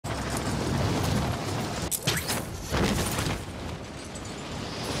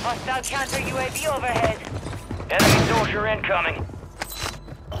Hostile counter UAV overhead. Enemy soldier incoming.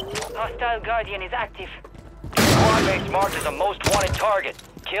 Hostile Guardian is active. Squad mates marked as a most wanted target.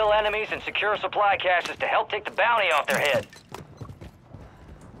 Kill enemies and secure supply caches to help take the bounty off their head.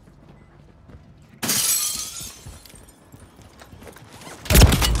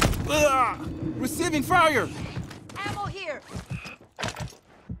 Receiving fire! Ammo here.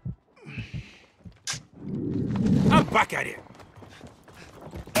 I'm back at it!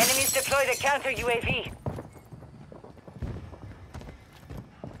 Enemies deploy the counter UAV.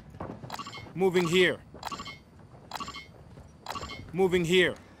 Moving here. Moving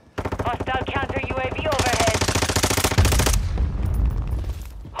here. Hostile counter UAV overhead.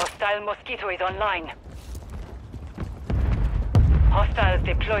 Hostile Mosquito is online. Hostiles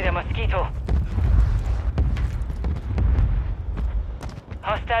deploy the Mosquito.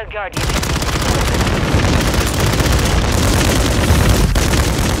 Hostile Guardian.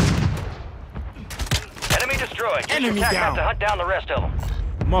 Enemy destroyed. Use Enemy your TAC map down. to hunt down the rest of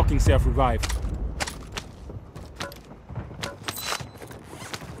them. Marking self-revive.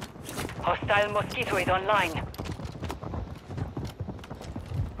 Hostile Mosquito is online.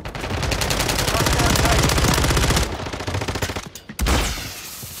 Hostile Guardian.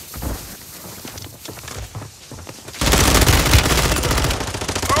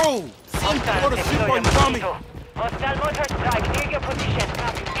 Oh! Some Hostile sort of deploy the seapoint coming! Mosquito. Hostile mortar strike near your position.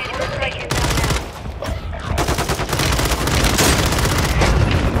 Copy. Enemy strike inbound now.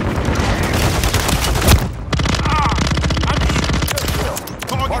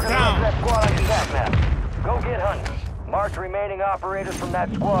 Target Mark down! that squad on your TAC map. Go get hunting. Mark remaining operators from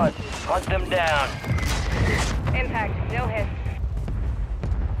that squad. Hunt them down. Impact. No hit.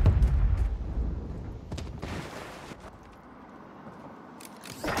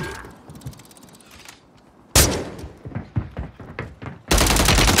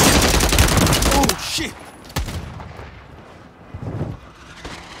 Oh, shit!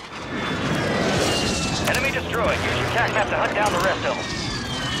 Enemy destroyed. Use your TAC map to hunt down the rest of them.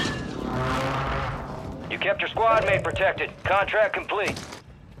 You kept your squad mate protected. Contract complete.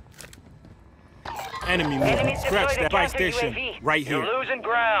 Enemy movement. Enemies Scratch deploy the that buy counter station. UAV. Right You're here. losing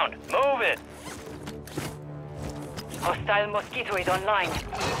ground. Move it. Hostile Mosquito is online.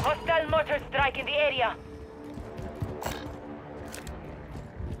 Hostile mortar strike in the area.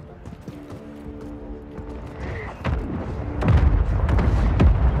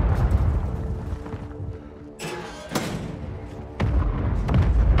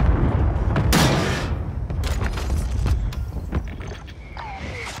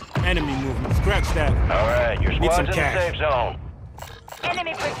 Enemy movement. Scratch that. All right, your Need squad's some in the cash. safe zone.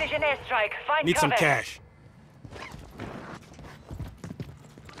 Enemy precision airstrike. Find Need some cover. cash.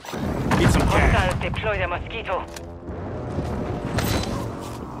 Need some cash. Hostiles deploy the Mosquito.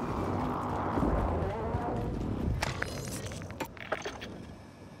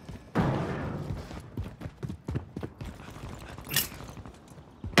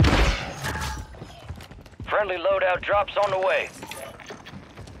 Friendly loadout drops on the way.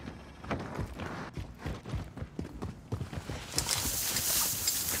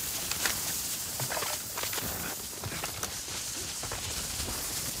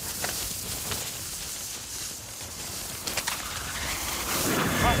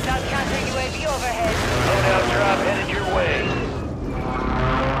 Hostile counter UAV overhead. Loadout drop headed your way.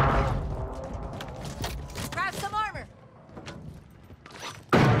 Grab some armor.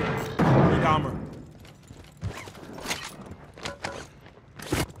 Need armor.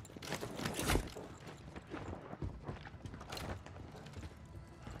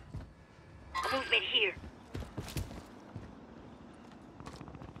 Movement here.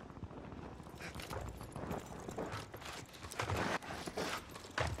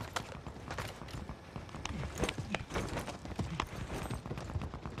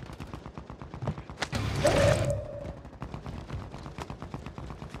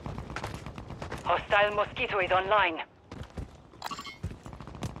 Hostile Mosquito is online.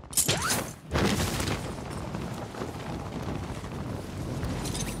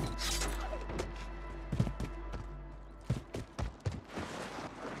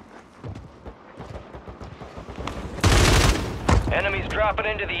 Enemies dropping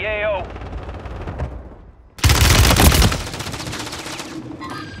into the AO.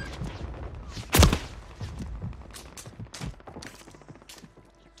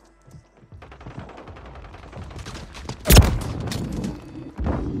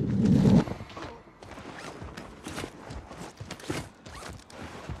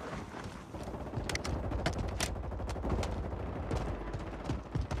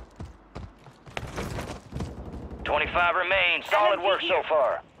 $25 remain. Solid work so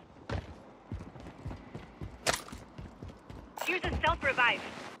far. Keep revived.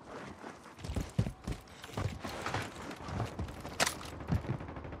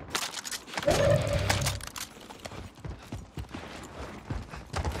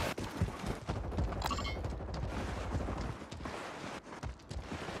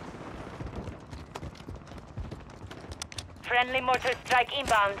 Friendly mortar strike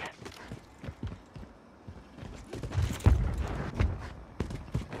inbound.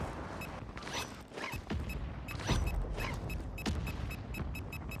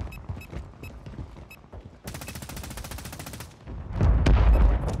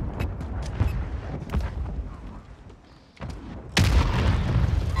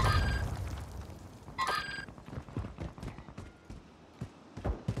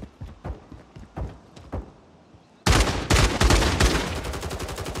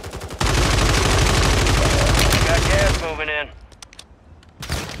 Moving in.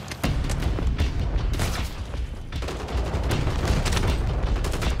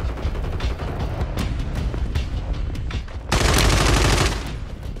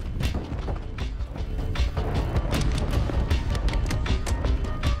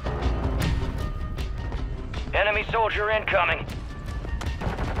 Enemy soldier incoming.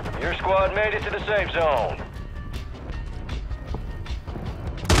 Your squad made it to the safe zone.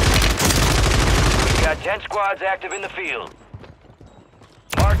 Got 10 squads active in the field.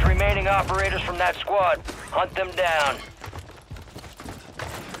 Marked remaining operators from that squad. Hunt them down.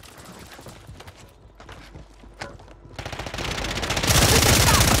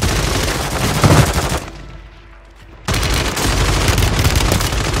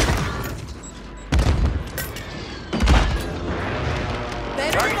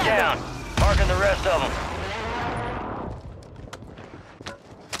 Target down. Marking the rest of them.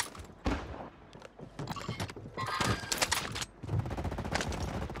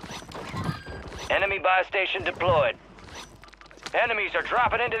 Enemy buy station deployed. Enemies are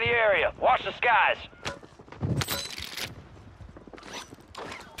dropping into the area. Watch the skies.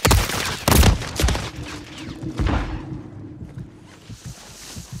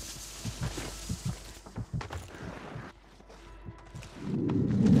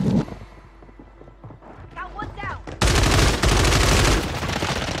 Got one down.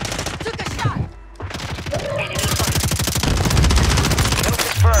 Took a shot. Enemy Kill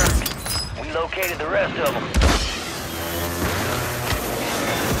confirmed. We located the rest of them.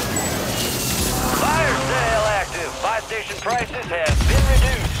 Fire sale active. Buy station prices have been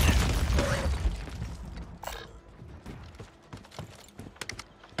reduced.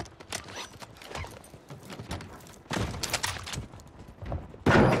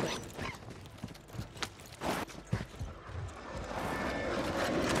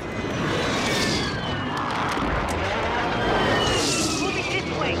 moving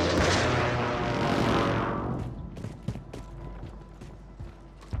this way.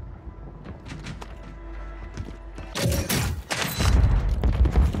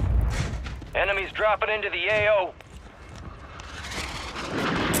 Enemies dropping into the AO.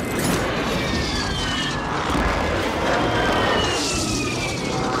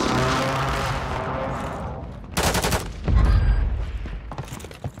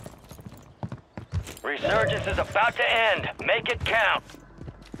 Resurgence is about to end. Make it count.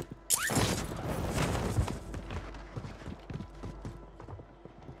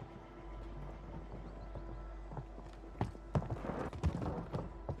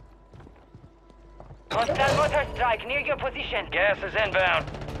 Hostile mortar strike near your position. Gas is inbound.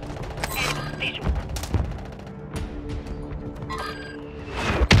 Enemy visual.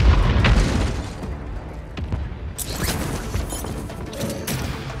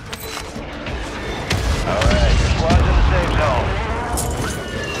 Alright, your squad's in the safe zone.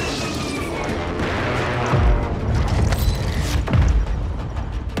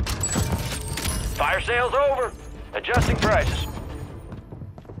 Fire sale's over. Adjusting prices.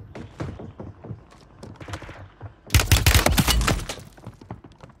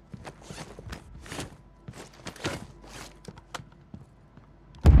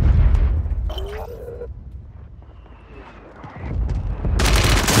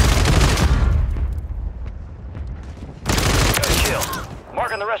 Good kill.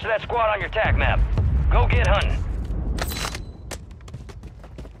 Marking the rest of that squad on your TAC map. Go get hunting.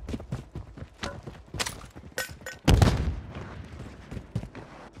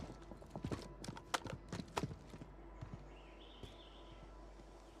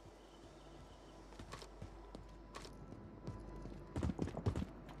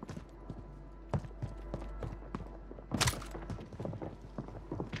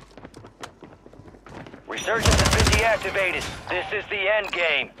 Resurgence has been deactivated. This is the end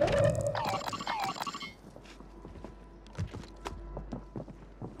game.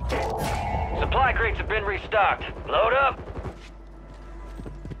 have been restocked. Load up.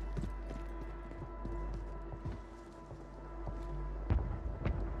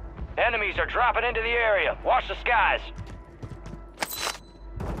 Enemies are dropping into the area. Watch the skies.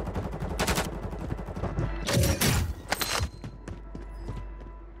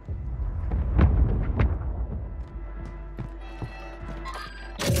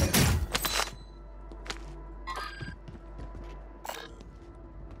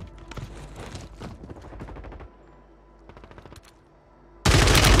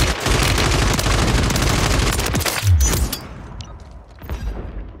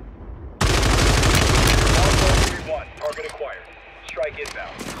 Target acquired. Strike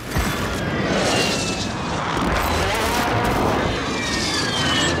inbound.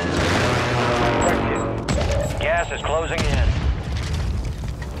 Gas is closing in.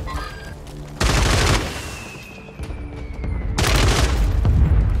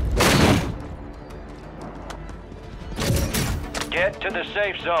 Get to the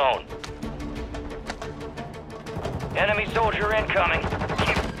safe zone. Enemy soldier incoming.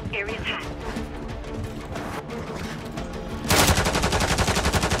 Area's hot.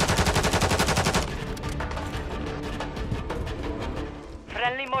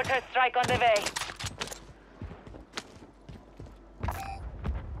 Friendly mortar strike on the way.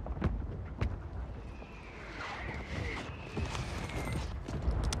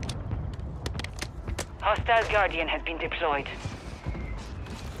 Hostile Guardian has been deployed.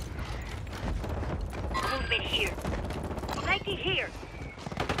 Movement here. Nike here.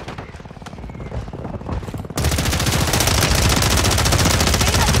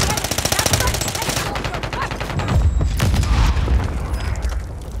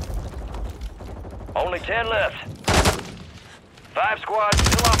 Only 10 left. 5 squads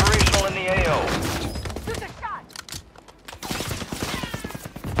still operational in the AO. Shoot a shot.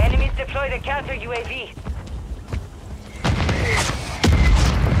 Enemies deployed a counter UAV.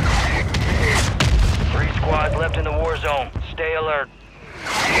 3 squads left in the war zone. Stay alert.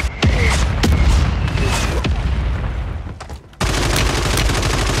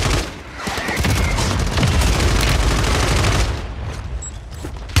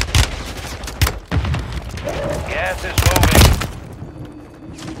 Gas is moving.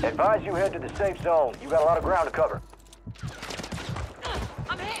 Advise you head to the safe zone. You got a lot of ground to cover.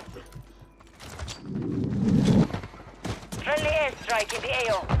 I'm hit. Friendly airstrike in the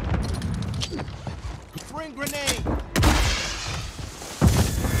AO. Bring grenade.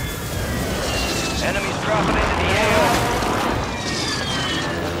 Enemies dropping into the AO.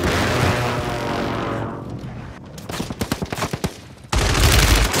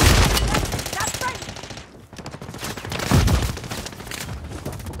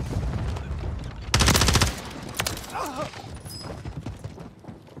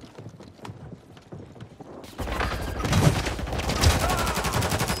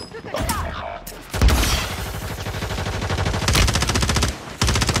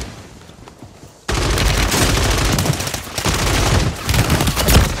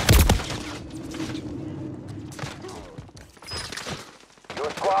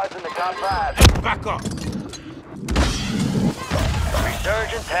 Squads in the top 5. Back up.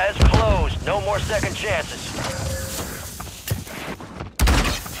 Resurgence has closed. No more second chances.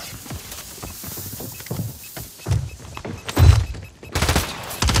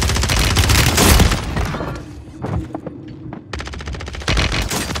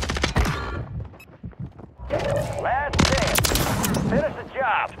 Last chance. Finish the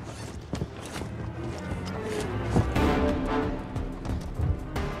job.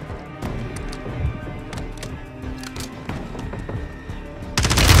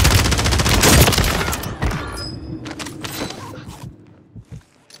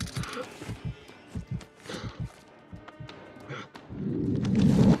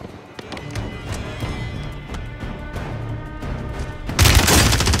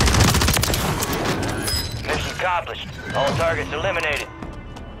 Accomplished. All targets eliminated.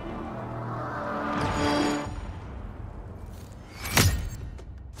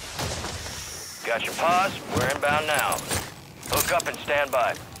 Got your pause? We're inbound now. Hook up and stand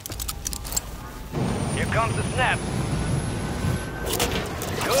by. Here comes the snap.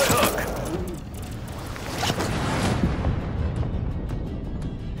 Good hook.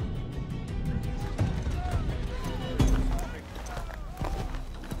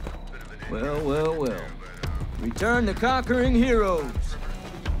 Well, well, well. Return the conquering heroes.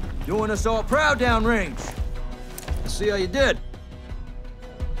 Doing us all proud downrange. Let's see how you did.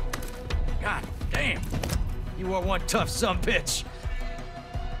 God damn. You are one tough sumbitch.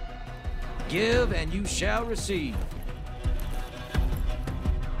 Give and you shall receive.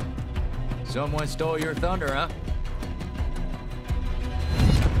 Someone stole your thunder, huh?